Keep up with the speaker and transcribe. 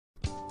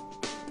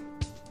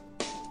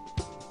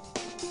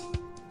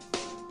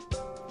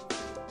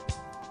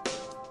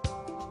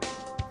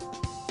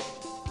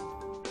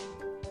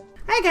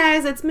Hi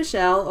guys, it's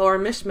Michelle, or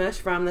Mishmush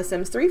from the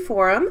Sims 3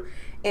 forum,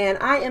 and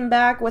I am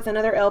back with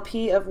another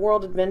LP of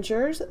World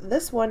Adventures.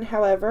 This one,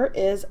 however,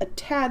 is a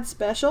tad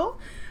special.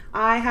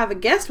 I have a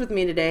guest with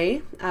me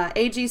today,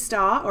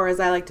 agstah, or as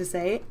I like to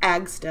say,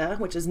 agstah,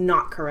 which is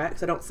not correct,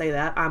 so don't say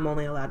that. I'm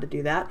only allowed to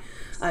do that.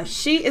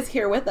 She is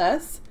here with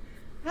us.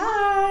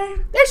 Hi!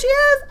 There she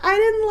is! I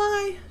didn't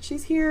lie.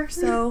 She's here,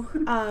 so,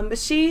 but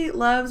she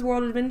loves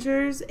World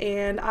Adventures,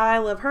 and I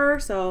love her,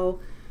 so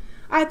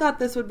I thought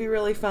this would be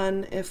really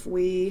fun if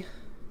we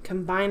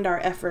combined our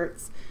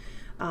efforts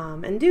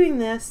in doing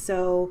this.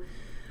 So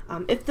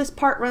if this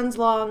part runs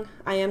long,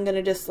 I am going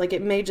to just,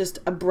 it may just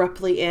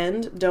abruptly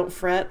end. Don't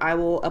fret. I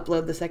will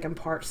upload the second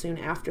part soon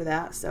after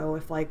that. So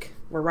if,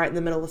 we're right in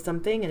the middle of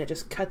something and it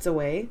just cuts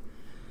away,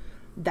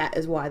 that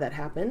is why that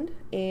happened.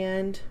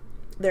 And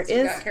there so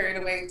is... got carried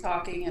away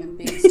talking and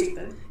being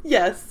stupid.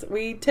 Yes,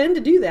 we tend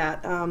to do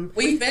that.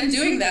 We've been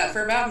doing that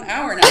for about an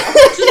hour now.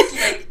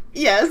 Just,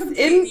 yes,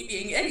 completely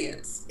being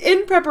idiots.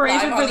 In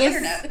preparation Live for on this, the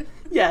internet.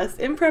 Yes,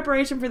 in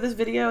preparation for this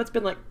video, it's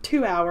been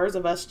 2 hours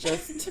of us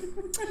just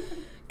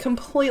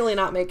completely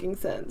not making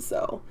sense.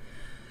 So,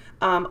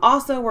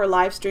 also we're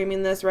live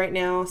streaming this right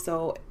now,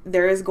 so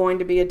there is going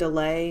to be a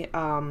delay.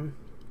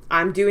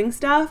 I'm doing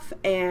stuff,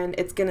 and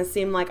it's gonna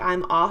seem like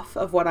I'm off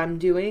of what I'm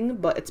doing,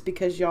 but it's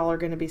because y'all are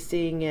gonna be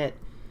seeing it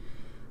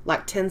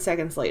 10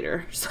 seconds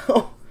later.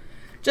 So,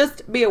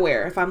 just be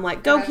aware if I'm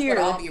go That's here.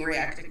 What I'll be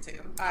reacting to.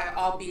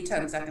 I'll be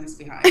 10 seconds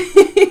behind.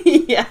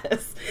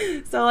 Yes.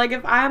 So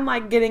if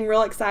I'm getting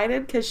real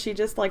excited because she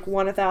just won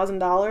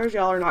 $1,000,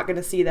 y'all are not going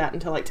to see that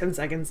until 10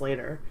 seconds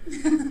later.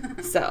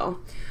 So,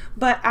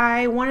 but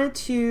I wanted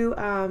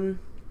to,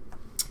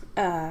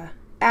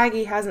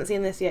 Aggie hasn't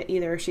seen this yet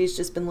either. She's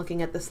just been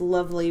looking at this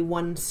lovely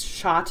one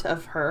shot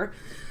of her.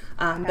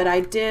 But I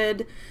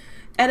did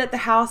edit the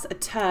house a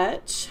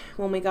touch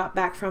when we got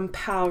back from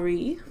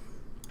Paris.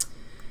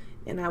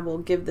 And I will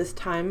give this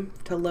time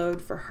to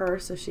load for her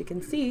so she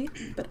can see.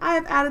 But I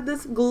have added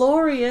this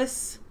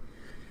glorious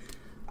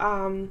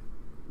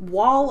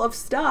wall of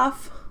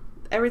stuff,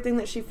 everything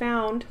that she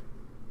found,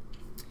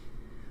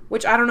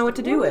 which I don't know what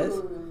to do with.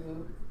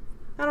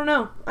 I don't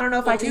know. I don't know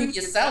if I can.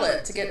 You sell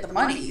it to get the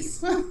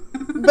monies.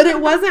 But it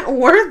wasn't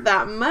worth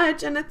that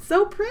much, and it's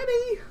so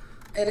pretty.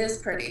 It is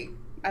pretty.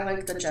 I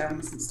like the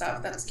gems and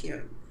stuff. That's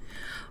cute.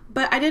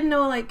 But I didn't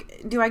know,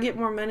 do I get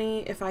more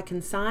money if I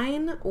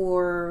consign,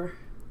 or...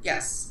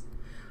 Yes.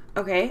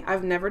 Okay,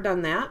 I've never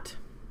done that.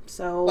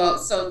 So well,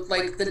 so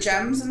the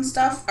gems and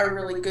stuff are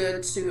really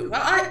good to.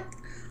 Well,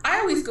 I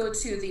always go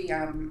to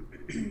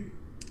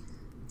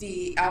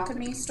the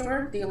alchemy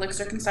store, the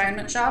elixir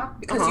consignment shop,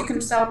 because you can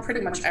sell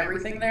pretty much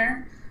everything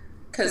there.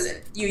 Because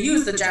you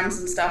use the gems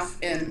and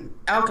stuff in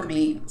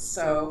alchemy.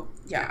 So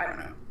yeah, I don't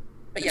know,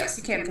 but yes,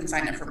 you can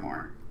consign it for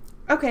more.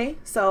 Okay,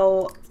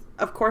 so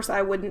of course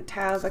I wouldn't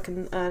have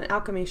an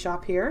alchemy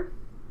shop here.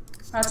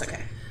 That's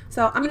okay.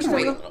 So I'm just gonna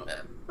wait go, a little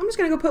bit. I'm just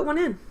gonna go put one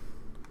in.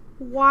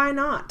 Why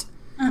not?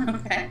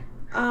 Okay.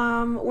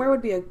 Where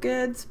would be a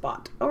good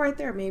spot? Oh, right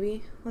there,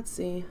 maybe. Let's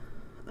see.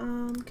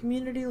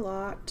 Community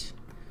lot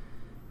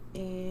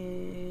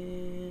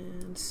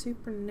and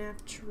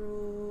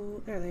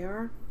supernatural. There they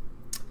are.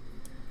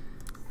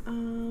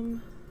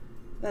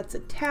 That's a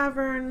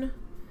tavern,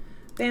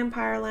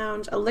 vampire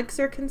lounge,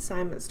 elixir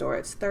consignment store.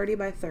 It's 30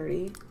 by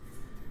 30.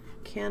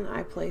 Can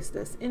I place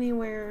this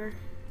anywhere?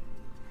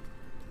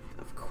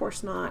 Of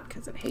course not,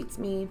 because it hates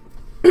me.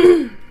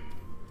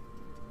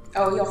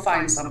 Oh, you'll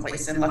find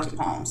someplace in Lucky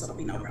Palms. It'll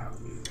be no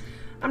problem.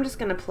 I'm just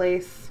gonna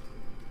place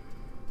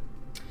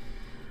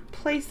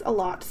a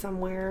lot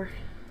somewhere.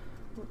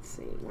 Let's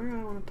see, where do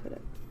I want to put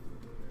it?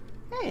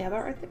 Hey, how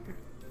about right there?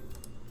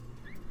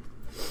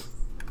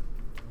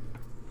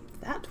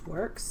 That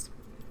works.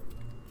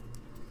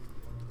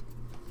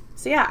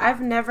 So yeah,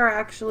 I've never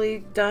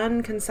actually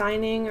done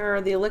consigning or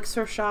the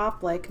elixir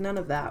shop, none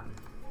of that.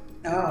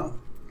 Oh.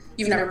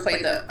 You've never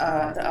played the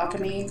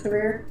alchemy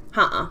career?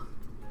 Uh-uh.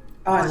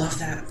 Oh, I love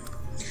that.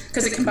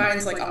 Because it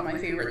combines, all my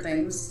favorite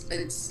things.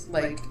 It's,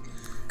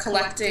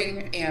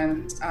 collecting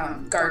and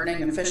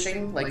gardening and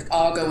fishing,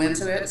 all go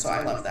into it, so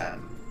I love that.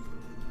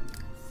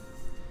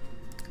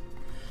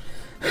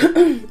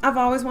 I've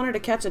always wanted to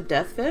catch a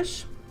death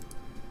fish.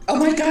 Oh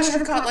my gosh,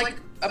 I've caught,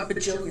 a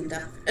bajillion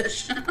death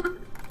fish.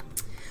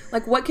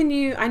 What can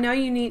you... I know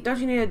you need...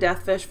 Don't you need a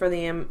death fish for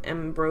the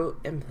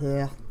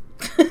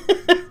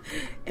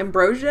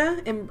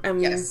ambrosia?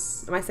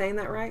 Yes. Am I saying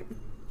that right?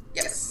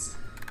 Yes.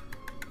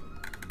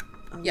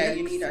 Yeah,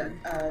 you need a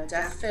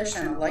death fish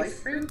and a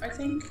life fruit, I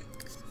think.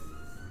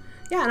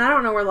 Yeah, and I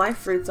don't know where life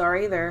fruits are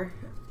either.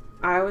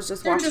 I was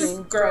just watching. They're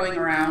just growing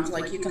around.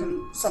 You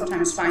can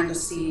sometimes find a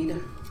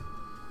seed.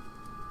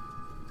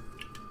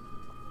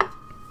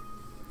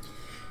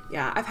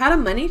 Yeah, I've had a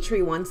money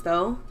tree once,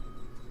 though.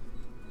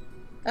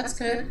 That's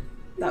good.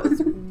 That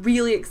was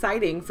really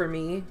exciting for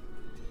me.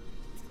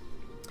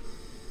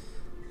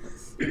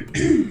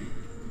 Is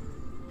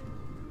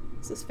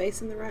this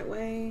facing the right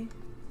way?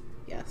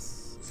 Yes.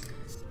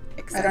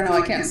 I don't know,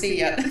 I can't see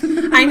yet.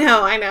 I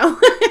know.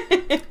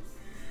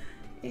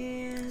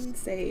 And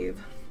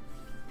save.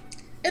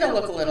 It'll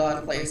look a little out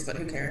of place, but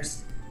who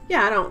cares?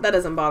 Yeah, that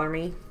doesn't bother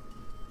me.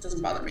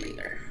 Doesn't bother me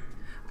either.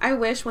 I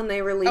wish when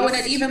they released... Oh, and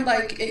it even,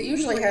 like, it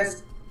usually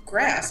has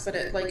grass, but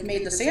it, like,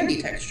 made the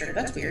sandy texture.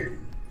 That's weird.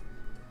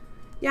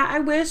 Yeah, I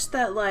wish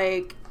that,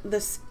 like,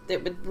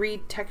 it would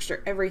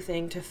retexture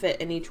everything to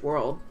fit in each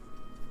world.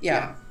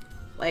 Yeah.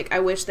 Like, I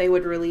wish they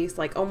would release,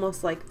 like,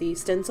 almost like the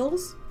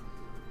stencils.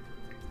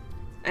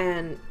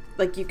 And,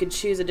 like, you could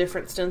choose a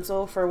different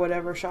stencil for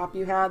whatever shop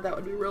you had. That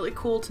would be really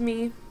cool to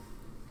me.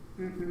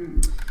 Mm-hmm.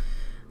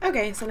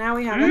 Okay, so now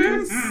we have a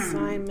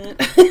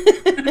consignment.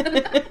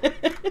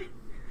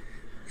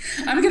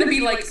 I'm going to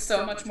be, like,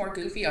 so much more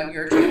goofy on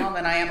your channel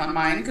than I am on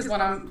mine. Because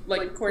when I'm, like,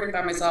 recording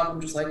by myself,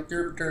 I'm just like,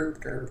 derp,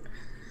 derp, derp.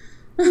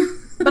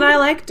 But I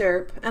like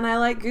derp, and I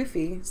like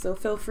goofy, so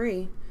feel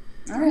free.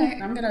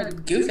 Alright, I'm going to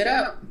goof it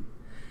up.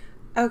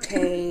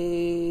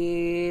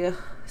 Okay,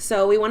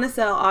 so we want to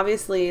sell,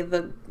 obviously,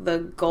 the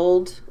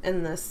gold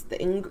and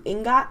the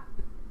ingot?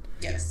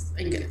 Yes,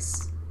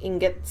 ingots.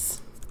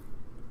 Ingots.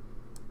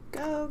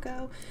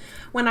 Go.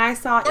 When I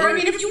saw... Or, I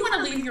mean, if you want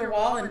to leave your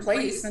wall in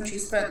place since you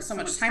spent so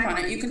much time on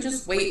it, you can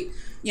just wait.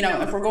 You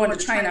know, if we're going to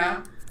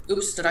China...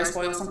 Oops, did I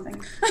spoil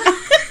something?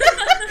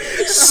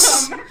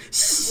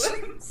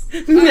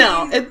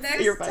 No,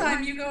 next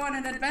time you go on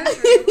an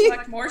adventure, you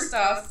collect more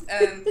stuff,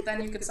 and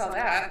then you could sell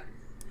that.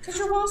 Because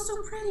your wall's so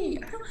pretty.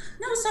 No,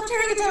 stop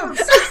tearing it down.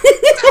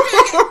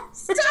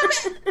 Stop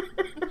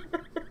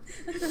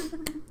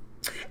it.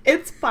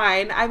 It's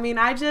fine. I mean,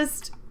 I'm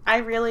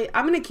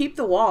going to keep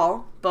the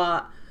wall,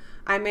 but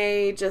I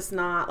may just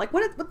not. Like,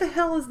 what the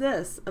hell is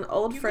this? An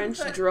old French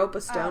drop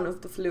a stone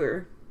of the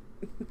fleur.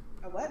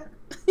 A what?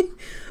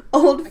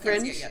 Old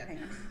French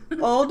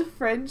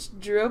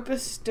drop a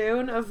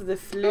stone of the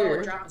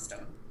fleur. Oh, drop a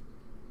stone.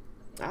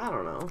 I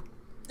don't know.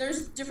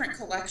 There's different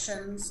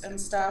collections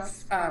and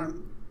stuff. I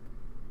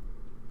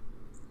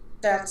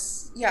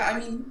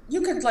mean,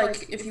 you could,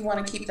 like, if you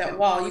want to keep that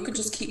wall, you could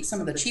just keep some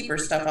of the cheaper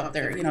stuff up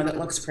there, you know, that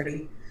looks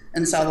pretty,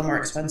 and sell the more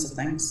expensive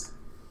things.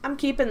 I'm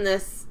keeping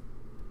this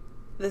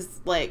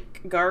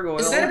like gargoyle.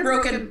 Is that a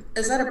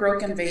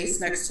broken vase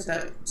next to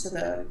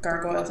the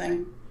gargoyle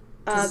thing?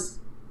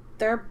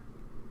 They're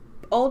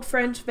old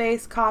French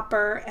vase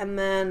copper, and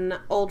then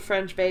old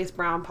French vase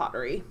brown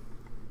pottery.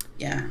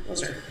 Yeah,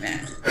 those are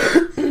meh.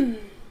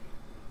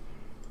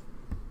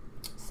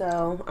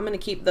 So I'm gonna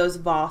keep those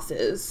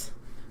vases.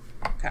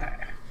 Okay.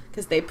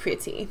 Because they're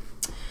pretty.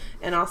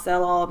 And I'll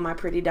sell all of my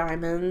pretty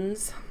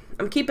diamonds.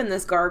 I'm keeping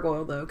this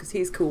gargoyle, though, because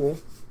he's cool.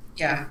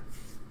 Yeah.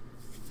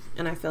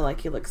 And I feel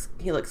like he looks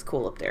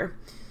cool up there.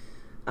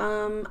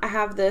 I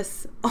have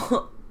this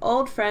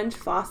old French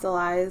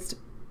fossilized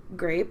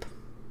grape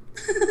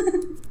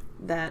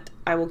that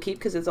I will keep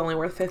because it's only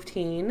worth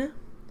 15.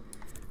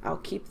 I'll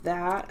keep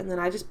that. And then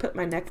I just put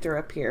my nectar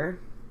up here.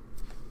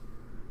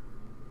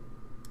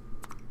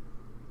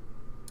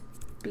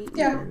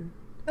 Yeah.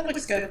 That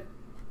looks good.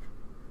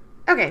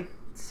 Okay,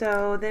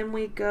 so then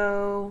we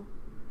go...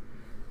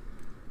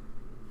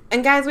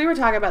 And guys, we were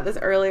talking about this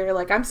earlier.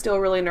 Like, I'm still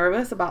really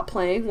nervous about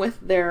playing with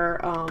their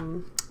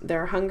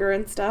hunger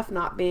and stuff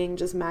not being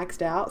just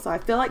maxed out. So I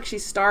feel like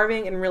she's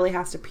starving and really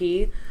has to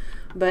pee.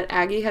 But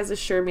Aggie has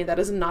assured me that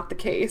is not the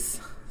case.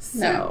 So.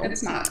 No,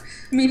 it's not.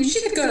 I mean,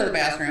 she could go to the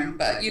bathroom,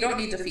 but you don't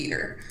need to feed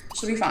her.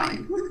 She'll be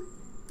fine.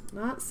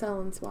 Not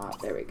sell and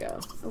swap. There we go.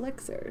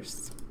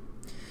 Elixirs.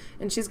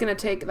 And she's going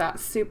to take that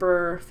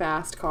super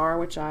fast car,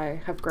 which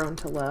I have grown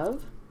to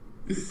love.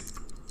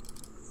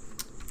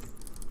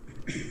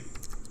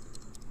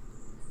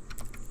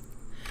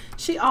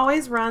 She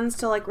always runs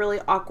to, like,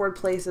 really awkward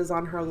places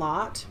on her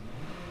lot.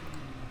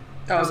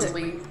 Oh, to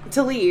leave?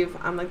 To leave.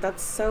 I'm like,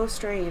 that's so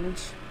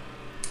strange.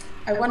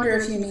 I wonder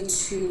if you need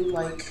to,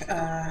 like,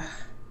 I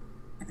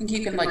think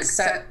you can, like,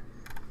 set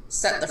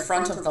the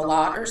front of the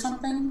lot or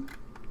something.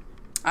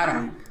 I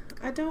don't know.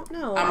 I don't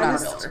know. I'm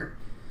not a builder.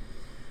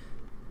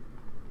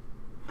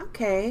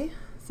 Okay,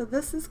 so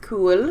this is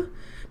cool.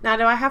 Now,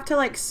 do I have to,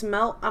 like,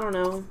 smelt? I don't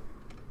know.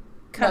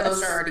 No,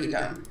 those are already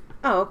done.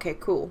 Oh, okay,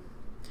 cool.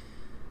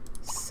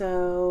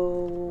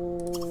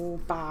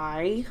 So,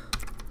 buy,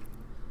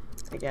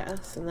 I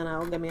guess, and then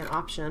it'll give me an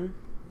option.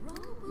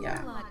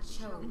 Yeah.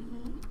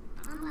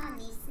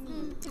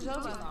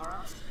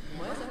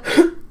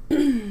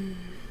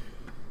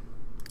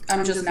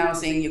 I'm just now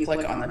seeing you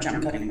click on the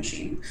gem cutting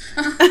machine.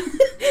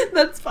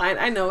 That's fine.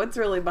 I know it's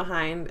really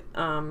behind.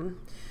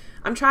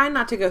 I'm trying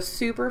not to go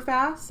super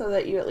fast so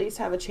that you at least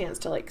have a chance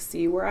to, like,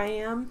 see where I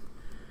am.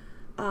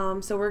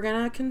 So we're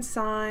gonna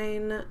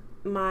consign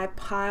my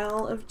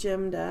pile of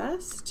gem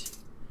dust,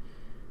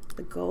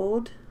 the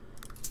gold,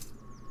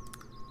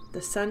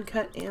 the sun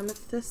cut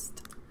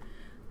amethyst,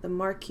 the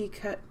marquee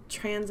cut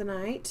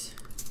transonite,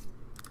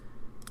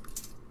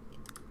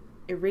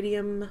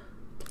 iridium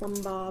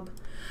plumb bob.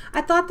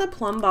 I thought the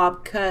plumb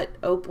bob cut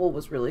opal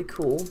was really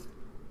cool.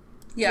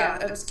 Yeah,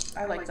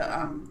 I like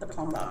the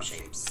plumb bob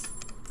shapes.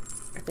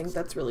 I think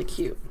that's really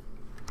cute.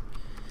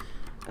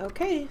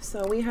 Okay,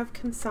 so we have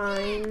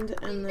consigned,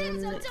 and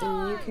then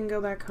you can go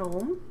back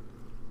home.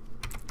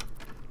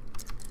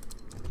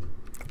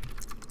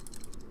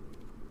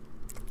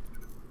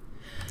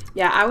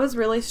 Yeah, I was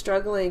really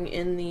struggling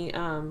in the,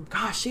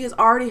 gosh, she is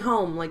already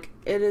home. Like,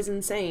 it is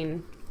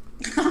insane.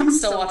 I'm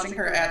still watching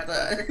her at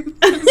the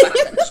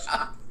consignment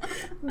shop.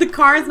 The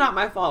car is not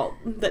my fault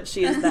that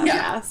she is that Yeah.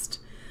 fast.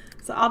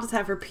 So I'll just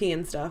have her pee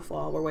and stuff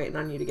while we're waiting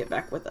on you to get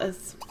back with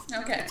us.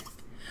 Okay.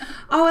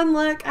 Oh, and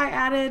look, I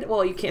added,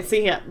 well, you can't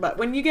see it, but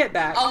when you get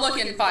back. I'll look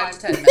in 5 to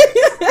 10 minutes.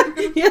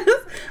 Yes,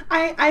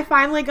 I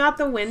finally got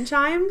the wind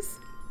chimes.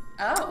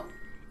 Oh.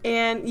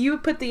 And you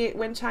put the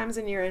wind chimes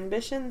in your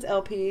Ambitions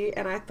LP,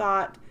 and I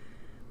thought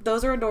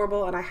those are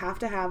adorable, and I have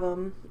to have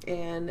them.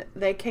 And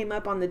they came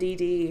up on the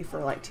DD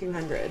for like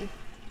 $200.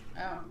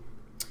 Oh.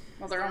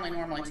 Well, they're only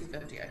normally $250,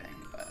 I think.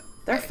 But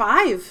they're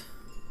 $5.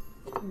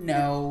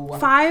 No.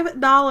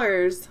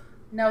 $5.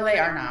 No, they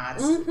are not.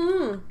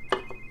 Mm-hmm.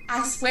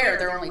 I swear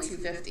they're only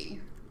 $250.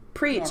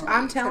 Preach! Normally,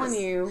 I'm telling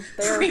you,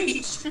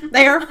 Preach.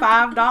 they are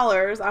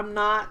 $5. I'm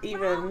not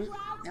even.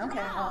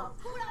 Okay. Well,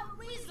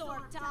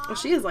 Well,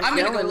 she is like. I'm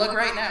gonna go yelling. look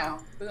right now.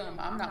 Boom!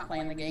 I'm not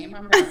playing the game.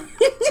 I'm gonna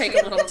take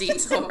a little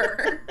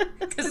detour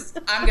because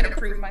I'm gonna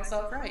prove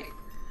myself right.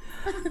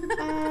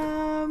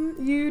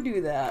 You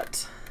do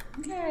that.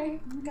 Okay,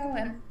 I'm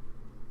going.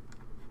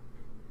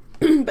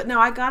 But no,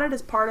 I got it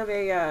as part of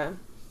a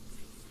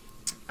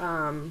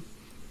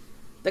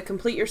the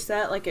complete your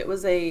set. Like, it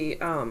was a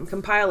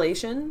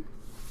compilation.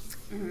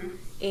 Mm-hmm.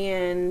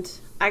 And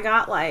I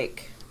got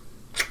like,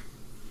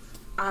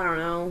 I don't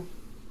know,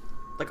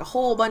 like a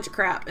whole bunch of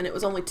crap, and it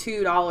was only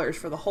 $2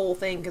 for the whole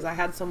thing because I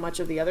had so much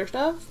of the other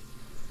stuff.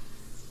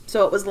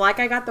 So it was like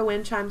I got the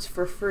wind chimes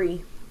for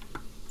free.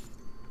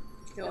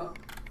 Cool.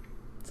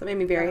 So it made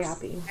me very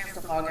happy. I have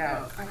to log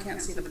out. I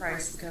can't see the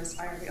price because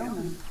I already own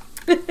them.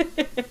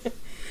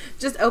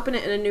 Just open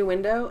it in a new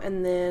window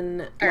and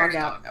then I log already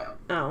out. logged out.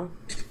 Oh.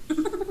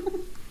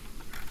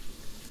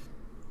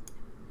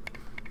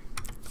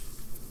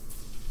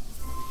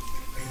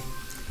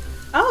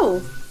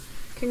 Oh,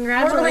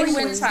 congratulations.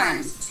 Whirling wind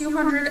times,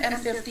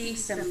 250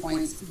 sim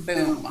points.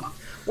 Boom.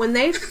 When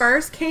they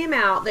first came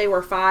out, they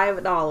were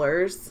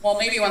 $5. Well,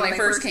 maybe when they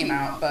first came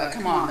out, but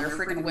come on, they're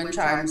freaking wind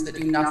chimes that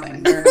do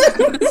nothing.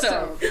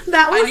 So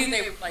That was I knew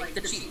they were like the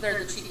cheap. They're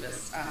the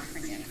cheapest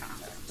premium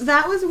content.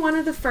 that was one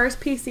of the first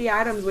PC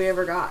items we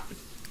ever got.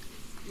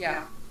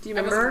 Yeah. Do you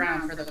I remember? wasn't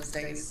around for those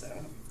days, so.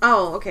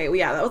 Oh, okay. Well,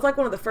 yeah, that was like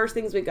one of the first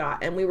things we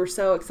got, and we were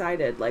so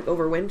excited, like,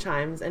 over wind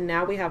chimes, and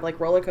now we have like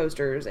roller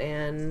coasters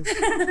and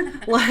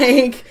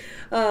like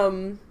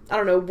I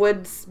don't know,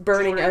 woods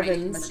burning Jewelry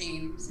ovens.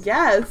 Machines.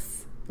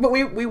 Yes, but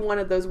we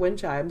wanted those wind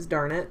chimes.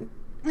 Darn it!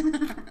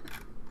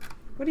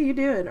 What are you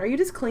doing? Are you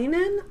just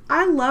cleaning?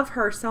 I love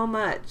her so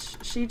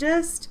much. She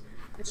just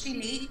Is she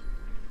neat?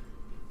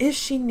 is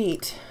she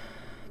neat?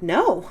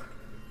 No,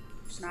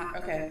 She's not.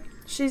 Okay.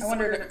 she's. I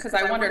wondered if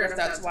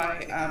that's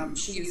why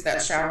she used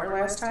that shower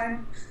last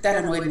time.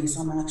 That annoyed me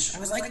so much. I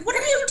was like, "What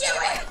are you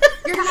doing?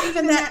 You're not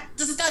even that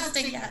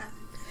disgusting yet.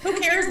 Who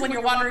cares when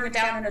you're wandering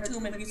down in a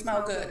tomb if you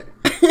smell good?"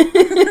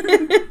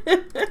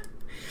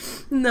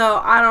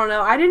 No, I don't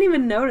know. I didn't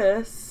even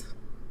notice.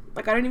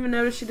 Like, I didn't even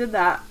notice she did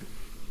that.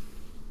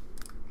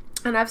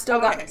 And I've still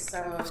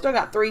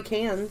got 3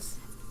 cans.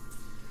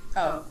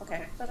 Oh,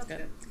 okay, that's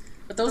good.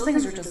 But those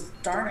things are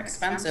just darn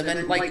expensive,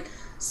 and like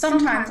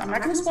sometimes I'm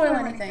not going to spoil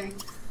anything,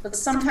 but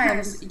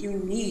sometimes you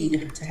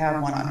need to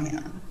have one on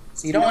hand,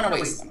 so you don't want to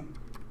waste them.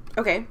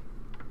 Okay.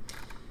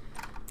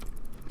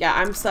 Yeah,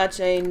 I'm such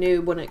a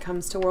noob when it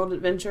comes to World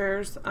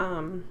Adventures.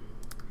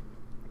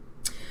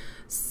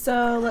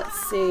 So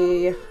let's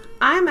see.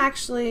 I'm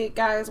actually,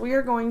 guys, we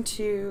are going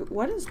to,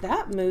 what is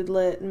that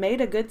moodlet?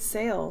 Made a good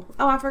sale.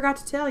 Oh, I forgot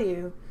to tell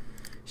you.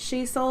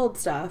 She sold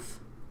stuff.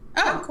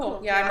 Oh, cool.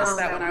 Yeah, I missed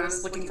that when I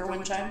was looking for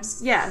wind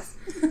chimes. Yes.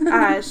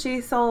 She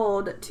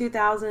sold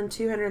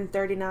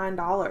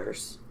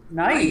 $2,239.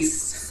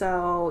 Nice.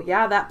 So,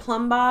 yeah, that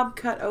plumb bob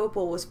cut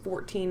opal was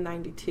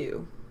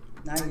 $14.92.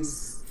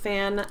 Nice.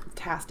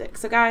 Fantastic.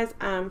 So, guys,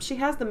 she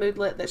has the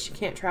moodlet that she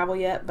can't travel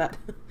yet, but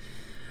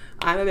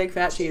I'm a big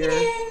fat cheater.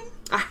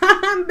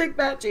 I'm a big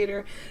fat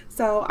cheater.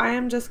 So, I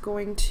am just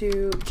going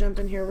to jump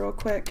in here real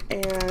quick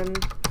and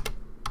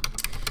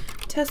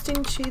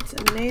testing cheats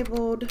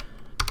enabled.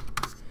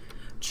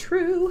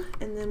 True.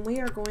 And then we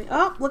are going,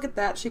 oh, look at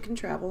that. She can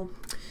travel.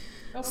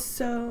 Oh.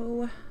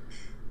 So,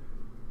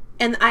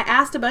 and I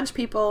asked a bunch of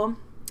people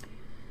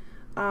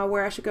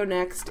where I should go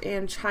next,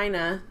 and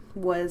China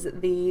was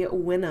the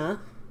winner.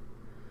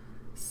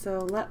 So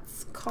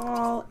let's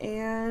call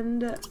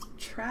and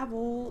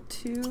travel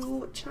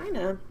to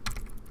China.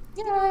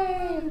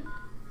 Yay!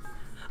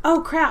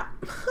 Oh,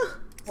 crap.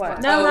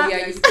 What? No, oh,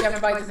 yeah, you have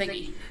to buy the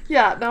thingy.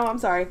 Yeah, no, I'm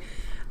sorry.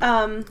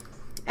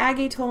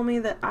 Aggie told me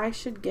that I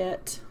should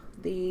get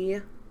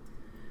the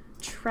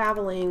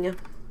traveling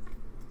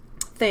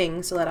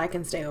thing so that I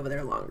can stay over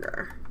there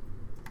longer.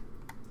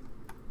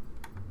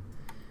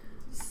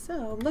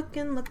 So,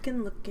 looking.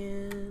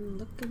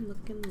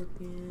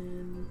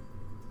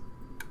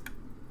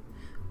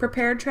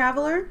 Prepared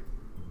traveler?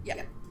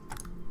 Yeah.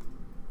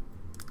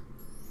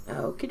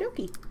 Okie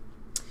dokie.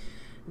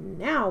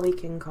 Now we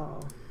can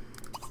call.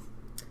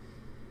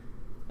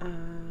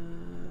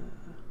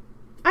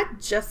 I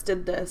just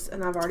did this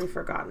and I've already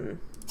forgotten.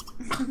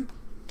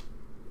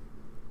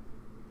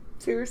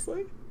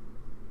 Seriously?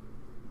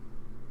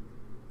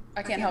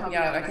 I can't help you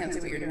out. I can't see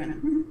what you're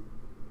doing.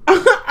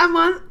 I'm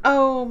on.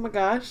 Oh my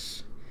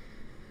gosh.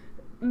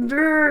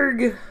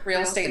 Durg.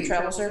 Real estate and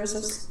travel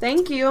services.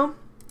 Thank you.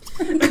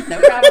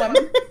 No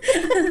problem.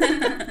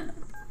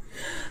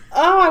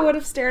 Oh, I would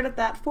have stared at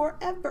that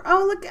forever.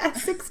 Oh, look at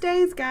 6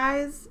 days,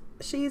 guys.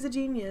 She's a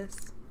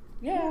genius.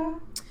 Yeah.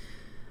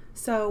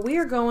 So we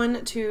are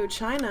going to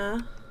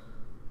China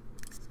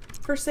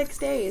for 6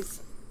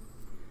 days.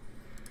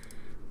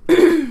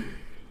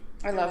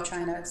 I love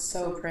China. It's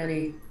so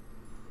pretty.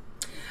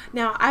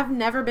 Now, I've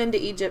never been to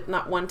Egypt,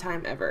 not one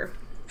time ever.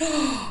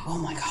 Oh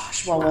my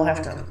gosh. Well, we'll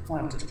have to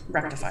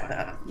rectify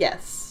that.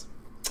 Yes.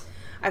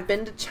 I've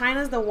been to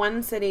China's the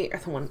one city, or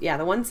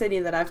the one city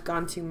that I've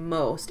gone to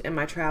most in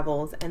my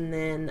travels, and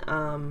then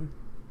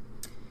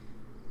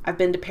I've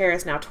been to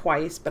Paris now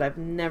twice, but I've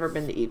never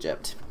been to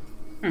Egypt.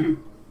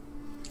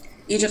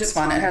 Egypt's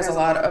fun. It has a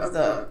lot of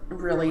the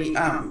really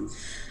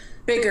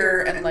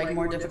bigger and like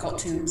more difficult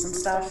tombs and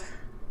stuff.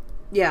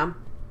 Yeah.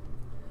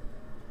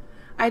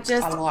 Well,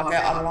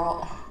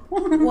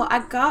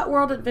 I got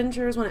World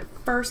Adventures when it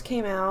first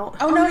came out.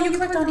 Oh no, you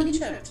clicked on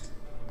Egypt.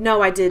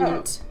 No, I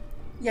didn't. Oh.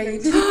 Yeah,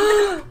 you did.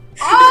 Oh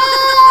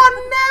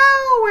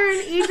no, we're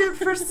in Egypt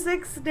for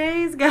 6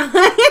 days, guys.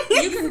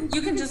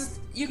 You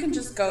can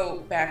just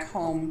go back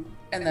home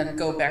and then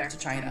go back to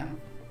China.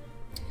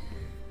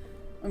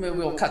 I mean,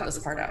 we'll cut this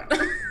part out.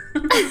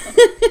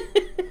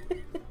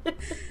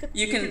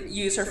 You can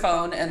use her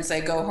phone and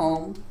say go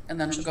home,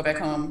 and then she'll go back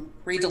home,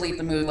 re-delete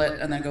the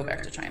moodlet, and then go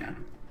back to China.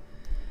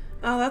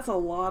 Oh, that's a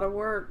lot of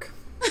work.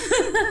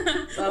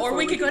 Or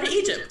we could go to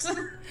Egypt.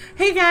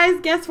 Hey guys,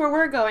 guess where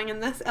we're going in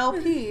this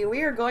LP?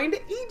 We are going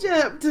to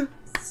Egypt.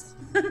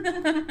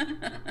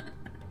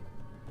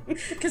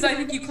 Because I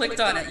think you clicked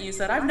on it. You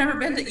said, I've never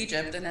been to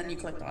Egypt, and then you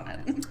clicked on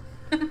it.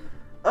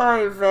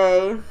 Oy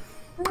vey.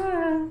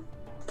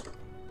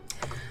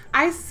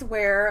 I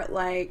swear,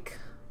 like,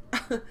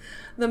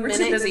 We're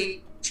too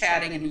busy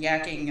chatting and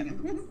yakking.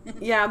 And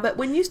yeah, but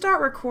when you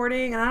start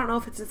recording, and I don't know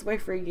if it's this way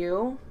for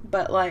you,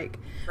 but like...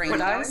 Brain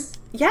dies?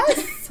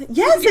 Yes!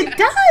 Yes, it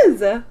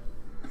does!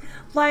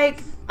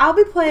 Like, I'll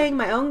be playing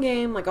my own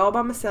game, like, all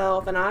by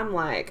myself, and I'm,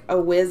 like, a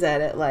whiz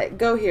at it. Like,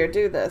 go here,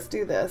 do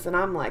this, and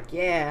I'm like,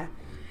 yeah.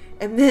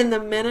 And then the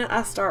minute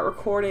I start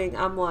recording,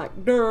 I'm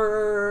like,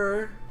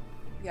 durr.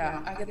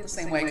 Yeah, I get the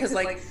same way. Because,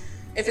 like,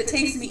 if it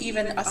takes me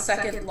even a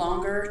second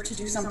longer to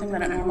do something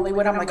than it normally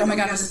would, I'm like, oh my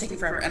god, this is taking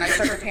forever. And I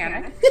start to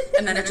panic.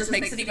 And then it just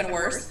makes it even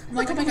worse. I'm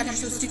like, oh my god, I'm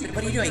so stupid.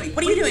 What are you doing?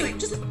 What are you doing?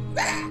 Just...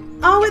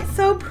 Oh, it's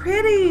so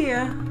pretty.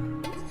 I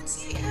can't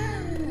see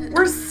it.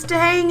 We're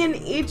staying in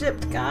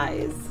Egypt,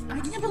 guys. I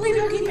can't believe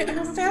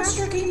how fast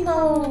your game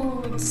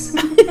loads.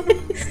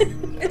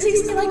 It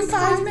takes me like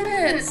 5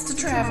 minutes to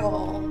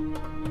travel.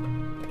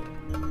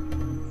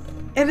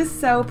 It is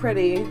so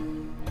pretty.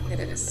 It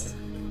is.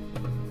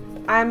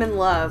 I'm in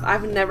love.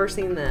 I've never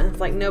seen this.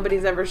 Like,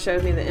 nobody's ever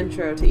showed me the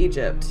intro to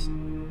Egypt.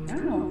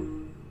 No.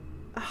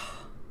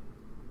 Oh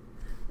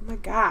my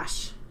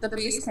gosh. The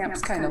base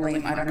camp's kind of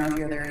lame. I don't know if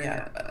you're there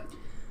yet, but...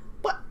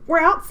 What? We're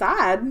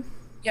outside.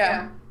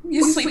 Yeah.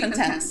 You sleep in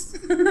tents.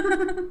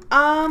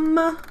 I'm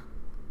a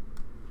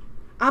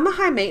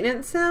high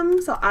maintenance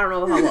sim, so I don't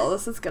know how well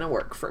this is gonna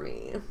work for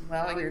me.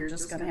 Well, you're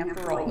just gonna have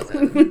to roll with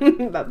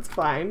it. That's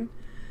fine.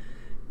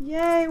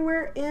 Yay,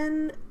 we're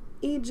in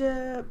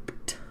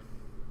Egypt.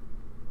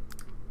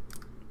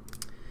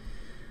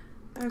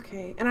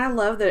 Okay, and I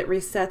love that it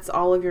resets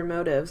all of your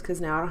motives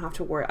because now I don't have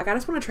to worry. Like, I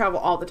just want to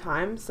travel all the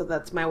time, so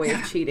that's my way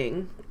of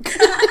cheating.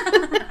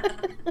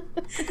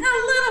 A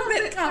little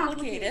bit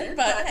complicated,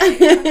 but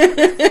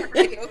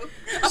hey.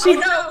 Oh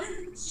no,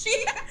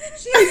 she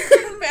has to go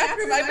to the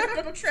bathroom. I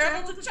have to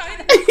travel to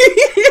China.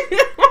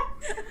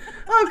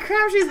 Oh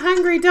crap, she's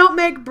hungry. Don't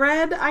make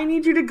bread. I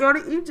need you to go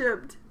to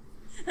Egypt.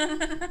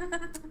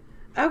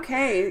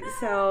 Okay,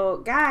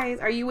 so guys,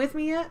 are you with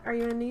me yet? Are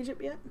you in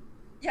Egypt yet?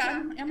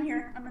 Yeah, I'm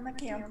here. I'm in the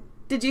camp.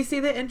 Did you see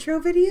the intro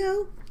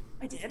video?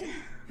 I did.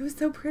 It was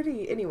so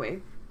pretty.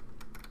 Anyway.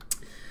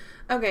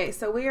 Okay,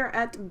 so we are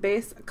at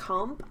base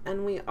camp,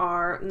 and we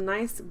are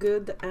nice,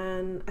 good,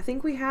 and I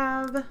think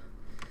I've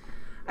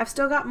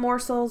still got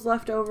morsels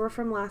left over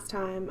from last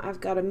time. I've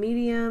got a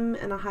medium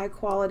and a high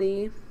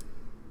quality.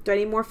 Do I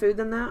need more food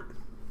than that?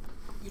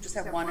 You just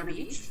have one of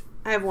each?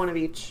 I have one of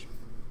each.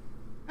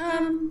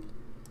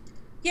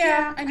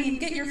 Yeah, I mean,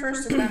 get your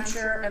first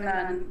adventure, and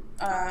then,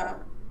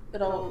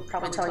 it'll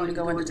probably tell you to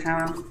go into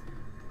town,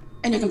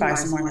 and you can buy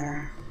some more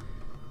there.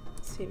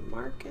 Let's see,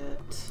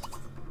 market.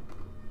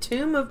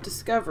 Tomb of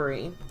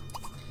Discovery.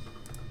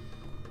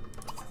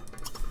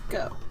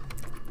 Go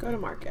to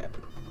market.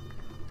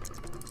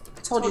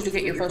 I told you to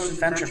get your first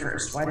adventure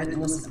first. Why didn't you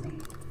listen to me?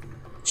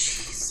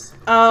 Jeez.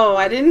 Oh,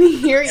 I didn't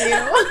hear you.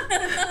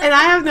 And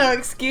I have no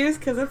excuse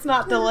because it's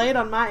not delayed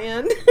on my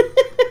end.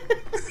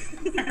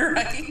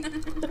 Right?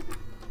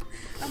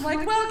 I'm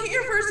like, well, get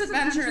your first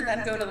adventure and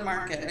then go to the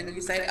market. And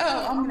you say,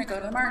 oh, I'm going to go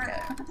to the market.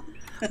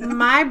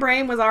 My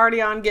brain was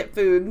already on get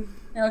food.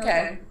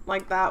 Okay.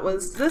 Like that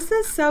was, this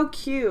is so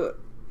cute.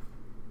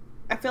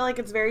 I feel like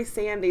it's very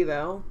sandy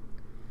though.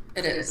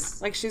 It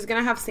is. Like she's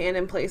gonna have sand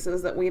in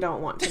places that we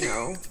don't want to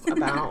know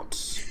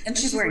about. And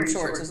she's wearing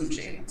shorts, isn't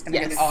she? It's gonna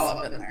get all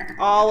up in there.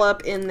 All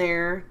up in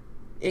there.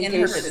 In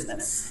her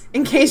business.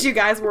 In case you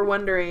guys were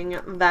wondering,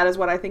 that is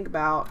what I think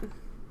about.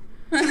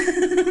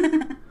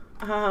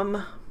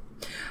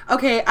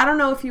 Okay, I don't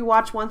know if you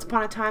watch Once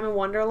Upon a Time in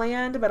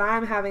Wonderland, but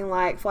I'm having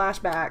like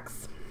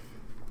flashbacks.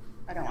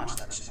 I don't watch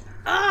that show.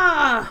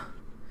 Ah!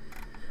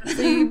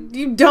 So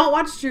you don't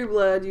watch True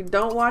Blood, you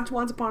don't watch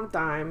Once Upon a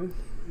Time.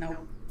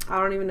 Nope. I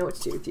don't even know what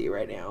to do with you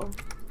right now.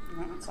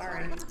 No,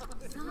 sorry.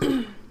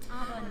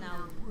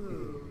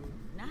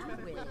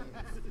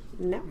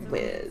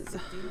 Netwiz.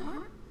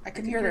 I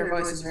can hear their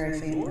voices very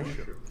faintly.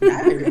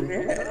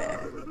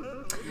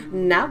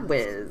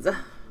 Netwiz.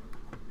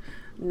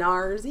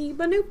 Narzy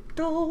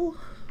Banooptal.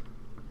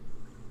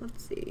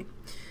 Let's see.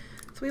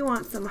 So we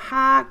want some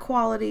high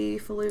quality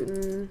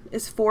falutin.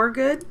 Is 4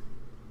 good?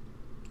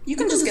 You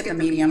can just get the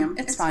medium.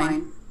 It's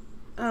fine.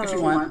 Oh. If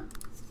you want.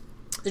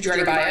 Did you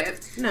already buy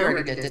it? No. You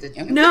already did, didn't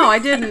you? No, I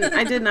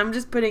didn't. I'm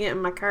just putting it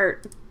in my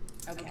cart.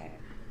 Okay.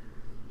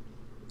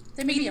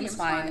 The medium's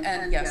fine,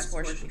 and yes,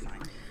 4 should be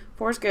fine.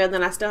 4's good.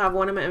 Then I still have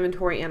 1 in my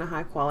inventory and a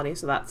high quality,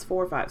 so that's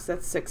 4, 5. So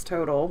that's 6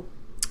 total.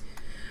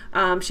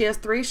 She has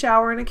 3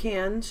 shower in a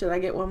can. Should I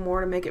get 1 more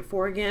to make it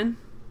 4 again?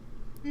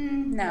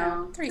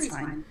 No, 3's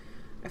fine.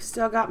 I've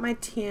still got my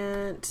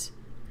tent.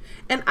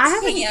 And I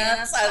have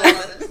Tents, I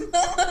love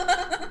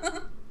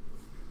it.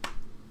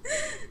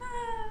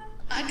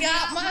 I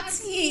got my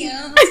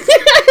tent.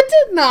 I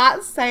did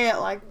not say it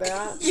like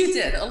that. You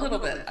did, a little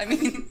bit. I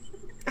mean,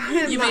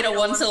 you made a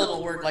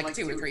 1-syllable word like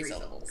 2 or 3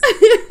 syllables.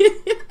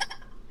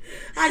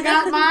 I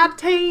got my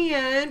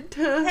tent.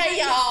 Hey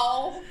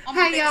y'all.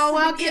 Hey y'all,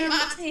 welcome.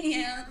 My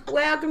tent.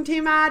 Welcome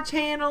to my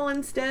channel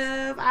and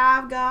stuff.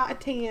 I've got a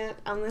tent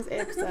on this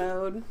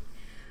episode.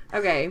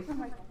 Okay. Oh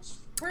my gosh.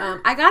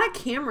 I got a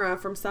camera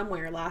from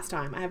somewhere last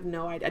time. I have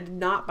no idea. I did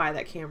not buy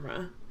that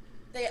camera.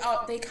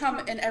 They come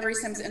in every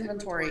Sims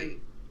inventory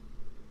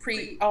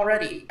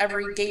already.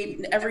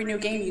 Every new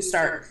game you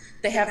start,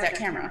 they have that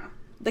camera.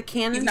 The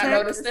Canon You've not tech?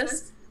 noticed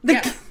this?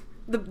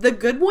 The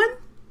good one?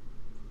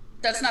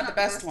 That's not the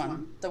best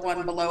one. The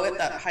one below it,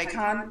 that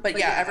Hycon. But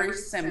yeah, every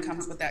Sim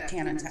comes with that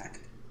Canon tech.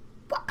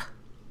 What?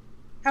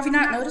 Have you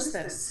not noticed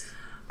this?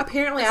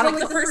 Apparently, It's like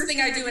the first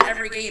thing I do in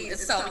every game is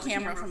sell the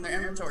camera from their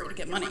inventory to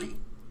get money.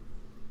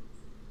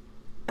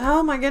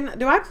 Oh my goodness.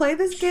 Do I play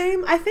this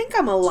game? I think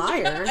I'm a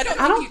liar. I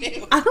don't think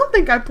you do. I don't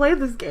think I play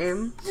this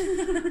game.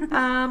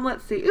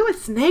 Let's see. Ooh, a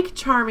snake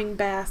charming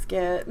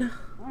basket.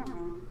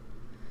 Oh.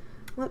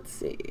 Let's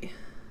see.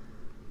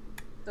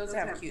 Those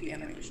have cute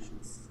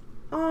animations.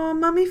 Oh,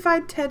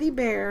 mummified teddy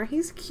bear.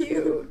 He's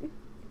cute.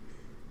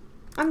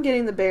 I'm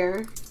getting the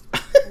bear.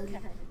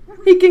 Okay.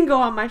 He can go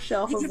on my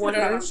shelf You of can put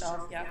it on a wonders.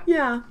 shelf, yeah.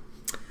 Yeah.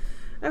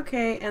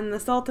 Okay, and the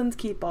Sultan's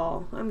Keep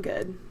All. I'm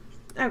good.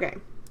 Okay.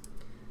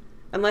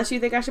 Unless you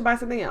think I should buy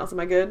something else. Am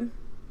I good?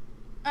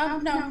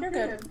 No, you're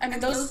good. I mean,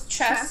 those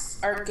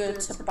chests are good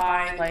to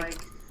buy, like,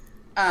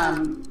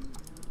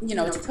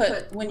 to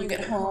put when you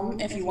get home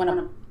if you want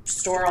to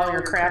store all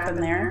your crap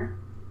in there.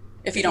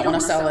 If you don't want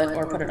to sell it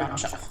or put it on a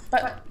shelf.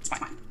 But it's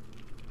fine.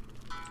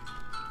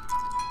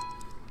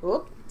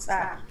 Whoop. What's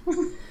that?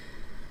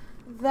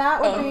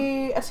 That would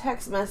be a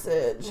text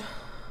message.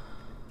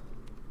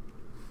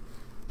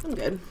 I'm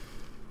good.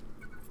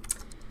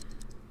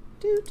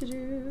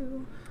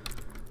 Do.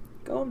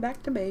 Going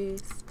back to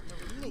base.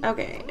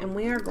 Okay, and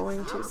we are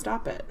going to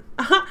stop it.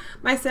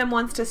 My sim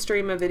wants to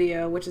stream a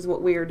video, which is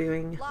what we are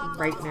doing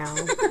right now.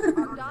 So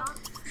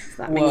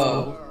that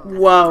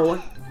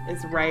whoa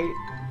is right.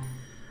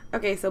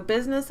 Okay, so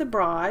business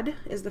abroad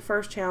is the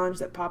first challenge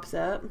that pops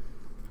up.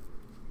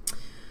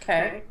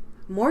 Okay.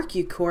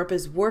 Morcu Corp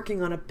is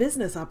working on a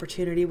business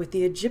opportunity with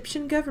the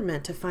Egyptian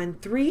government to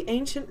find 3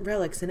 ancient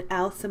relics in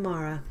Al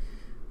Samara.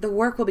 The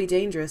work will be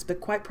dangerous, but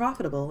quite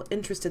profitable.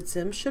 Interested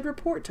Sims should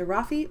report to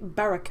Rafi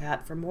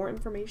Barakat for more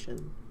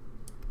information.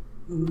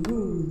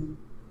 Ooh.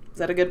 Is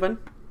that a good one?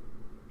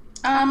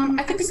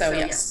 I think so,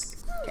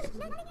 yes. Okay.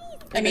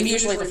 I mean,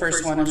 usually the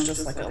first one is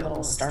just like a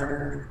little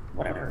starter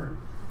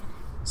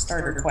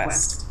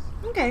quest.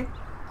 Okay.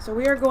 So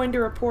we are going to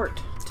report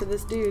to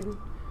this dude.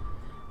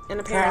 And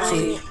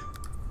apparently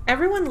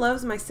everyone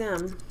loves my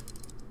sim.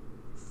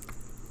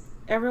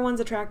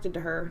 Everyone's attracted to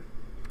her.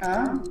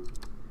 Oh.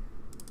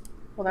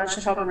 Well, that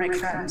should help her make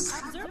friends.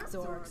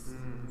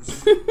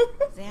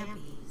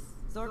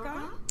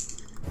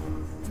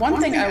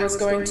 One thing I was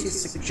going to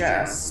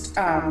suggest,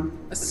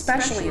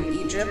 especially in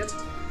Egypt,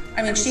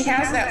 I mean, she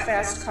has that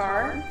fast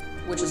car,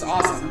 which is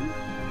awesome,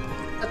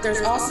 but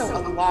there's also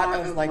a lot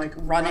of, like,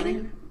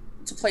 running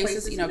to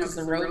places, because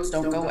the roads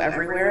don't go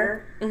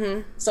everywhere.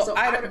 Mm-hmm. So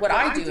what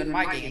I do in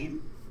my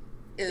game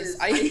is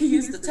I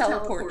use the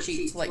teleport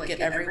cheat to, like, get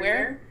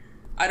everywhere.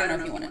 I don't know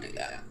if you want to do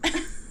that.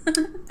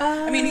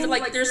 I mean,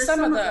 like, there's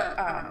some of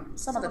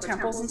the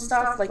temples and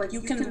stuff, like,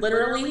 you can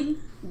literally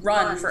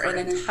run for an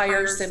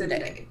entire sim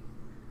day.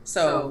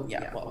 So,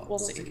 yeah, well, we'll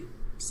see.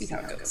 See how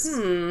it goes.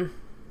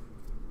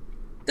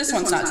 This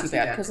one's not too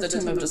bad because the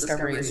Tomb of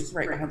Discovery is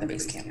right behind the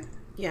base camp.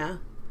 Yeah.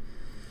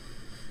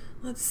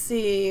 Let's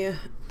see.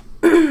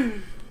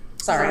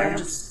 Sorry, I'm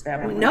just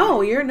babbling.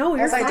 No, you're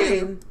As fine. I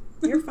do.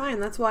 You're fine.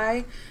 That's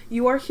why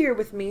you are here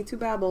with me to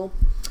babble.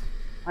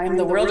 I am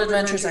the World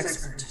Adventures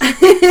expert.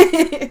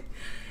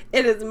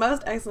 It is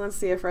most excellent to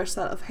see a fresh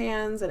set of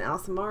hands in Al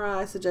Samara.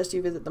 I suggest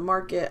you visit the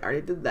market. I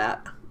already did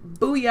that.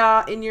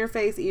 Booyah! In your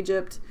face,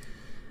 Egypt.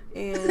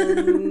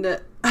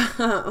 And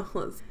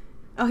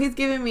oh, he's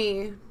giving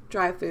me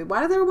dry food.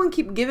 Why does everyone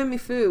keep giving me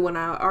food when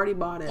I already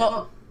bought it?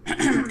 Well,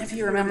 if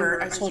you remember,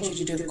 I told you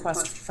to do the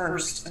quest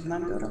first and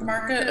then go to the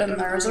market, and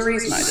there was a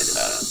reason I did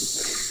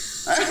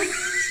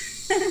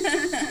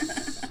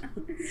that.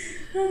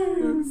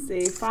 Let's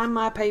see. Find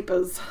my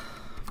papers.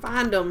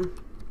 Find them.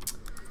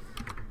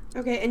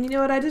 Okay, and you know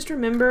what I just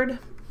remembered?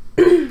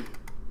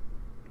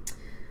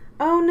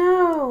 Oh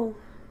no.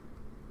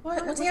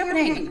 What's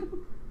happening?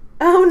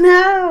 Oh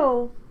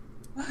no.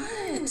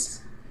 What?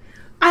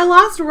 I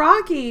lost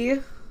Rocky.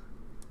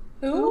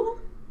 Who?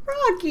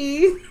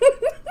 Rocky.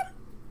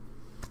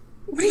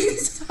 What are you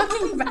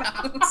talking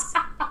about?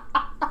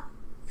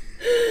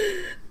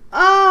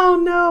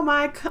 Oh no,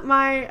 my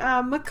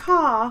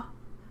macaw.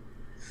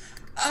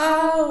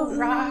 Oh,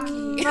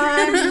 Rocky.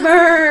 My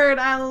bird.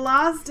 I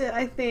lost it,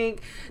 I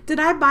think. Did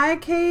I buy a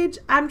cage?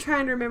 I'm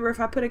trying to remember if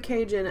I put a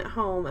cage in at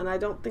home, and I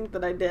don't think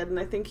that I did, and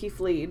I think he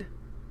fleed.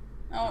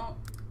 Oh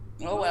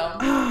well.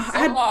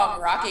 So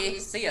long, Rocky.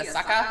 See ya,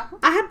 sucker.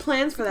 I had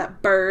plans for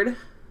that bird.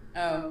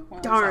 Oh,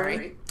 well, Darn.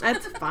 sorry.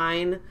 That's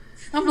fine.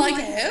 I'm like,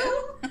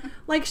 who?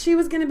 Like, she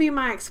was going to be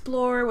my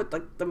explorer with,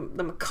 like, the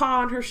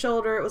macaw on her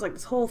shoulder. It was, like,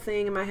 this whole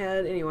thing in my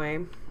head.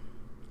 Anyway.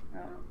 Oh,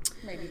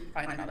 maybe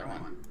find another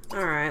one.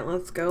 Alright,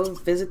 let's go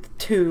visit the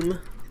tomb.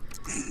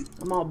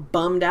 I'm all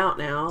bummed out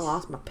now. I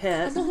lost my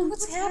pet.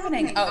 What's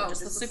happening? Oh,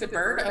 just the stupid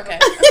bird? Okay.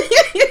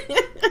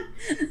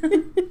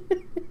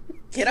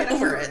 Get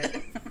over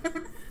it.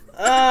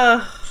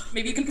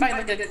 Maybe you can find,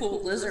 like, a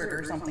cool lizard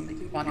or something to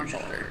keep on your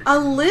shoulder. A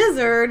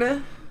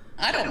lizard?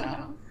 I don't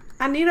know.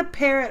 I need a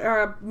parrot or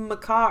a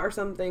macaw or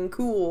something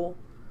cool.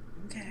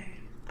 Okay.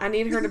 I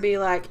need her to be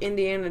like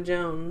Indiana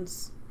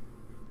Jones.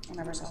 I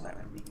never saw that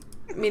movie.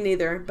 Me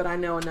neither, but I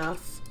know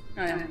enough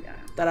Oh, yeah.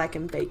 that I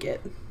can fake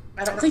it.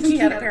 I don't think he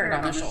had a parrot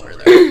on his shoulder,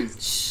 though.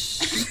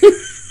 Shh.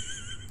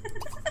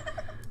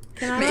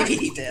 Maybe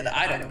he did.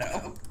 I don't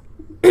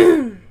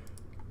know.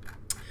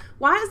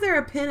 Why is there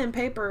a pen and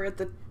paper at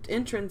the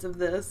entrance of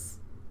this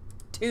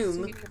tomb?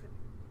 So you could,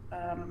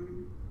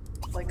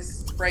 like,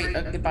 write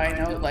a goodbye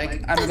note,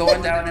 like, I'm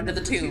going down into the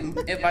tomb.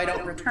 If I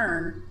don't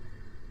return,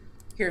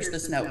 here's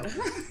this note.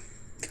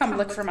 Come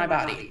look for my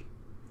body.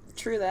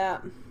 True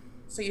that.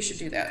 So you should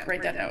do that.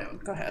 Write that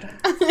note. Go ahead.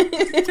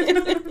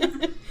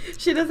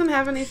 She doesn't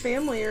have any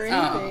family or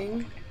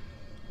anything.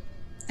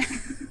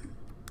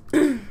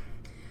 Oh.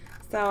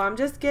 So I'm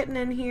just getting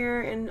in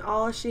here, and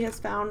all she has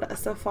found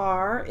so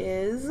far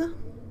is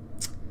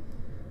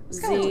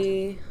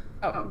the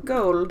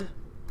gold.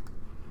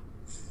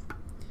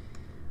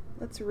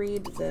 Let's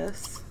read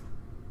this.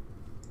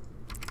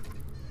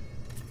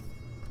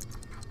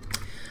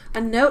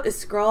 A note is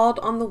scrawled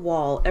on the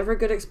wall. Every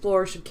good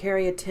explorer should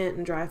carry a tent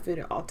and dry food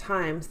at all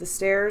times. The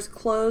stairs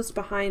closed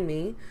behind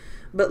me,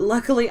 but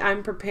luckily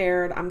I'm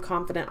prepared. I'm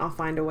confident I'll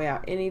find a way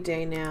out any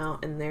day now,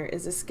 and there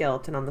is a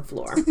skeleton on the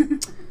floor.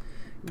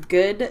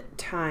 Good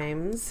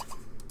times.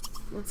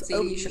 See,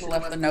 you should have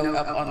left the note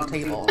up on the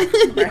table.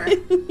 Right?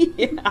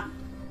 Yeah.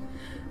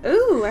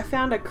 Ooh, I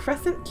found a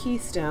crescent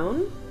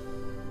keystone.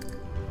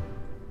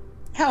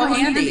 How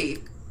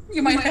handy.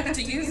 You might have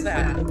to use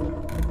that.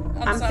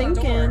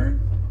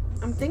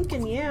 I'm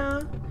thinking,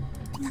 yeah.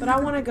 But I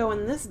want to go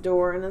in this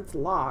door, and it's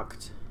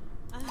locked.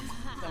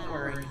 Don't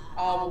worry.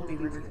 All will be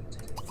revealed.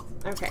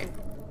 Okay.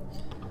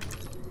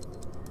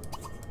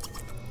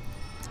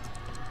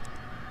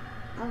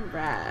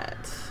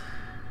 Alright.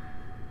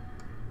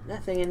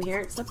 Nothing in here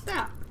except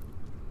that.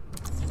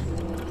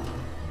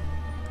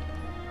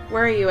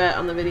 Where are you at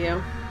on the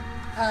video?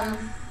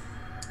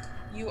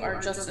 You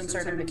are just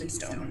inserting the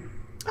keystone.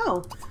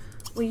 Oh.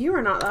 Well, you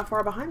are not that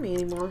far behind me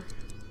anymore.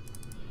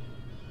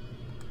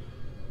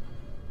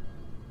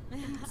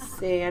 Let's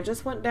see, I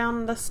just went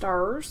down the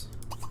stairs.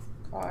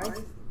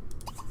 Okay.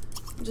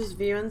 Just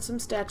viewing some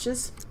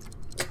statues.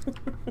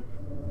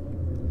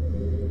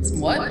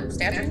 What?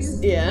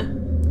 Statues? Yeah.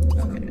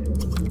 Okay.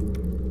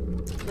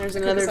 There's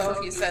another. So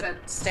if you said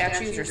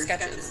statues or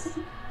sketches?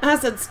 I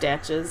said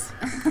statues.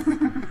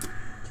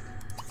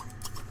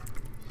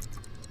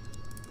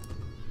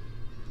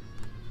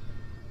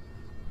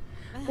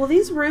 Well,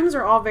 these rooms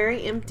are all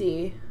very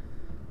empty.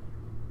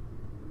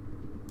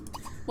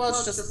 Well,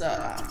 it's just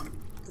the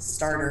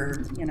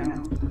starter, you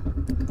know,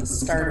 the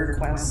starter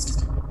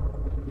quest.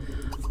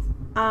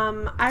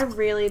 I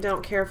really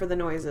don't care for the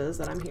noises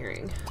that I'm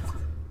hearing.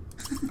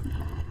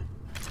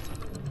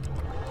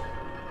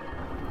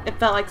 It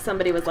felt like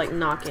somebody was like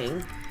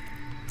knocking.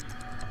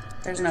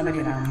 There's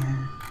nobody down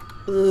here.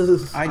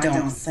 Ugh. I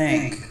don't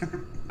think.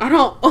 I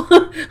don't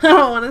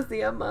want to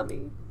see a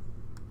mummy.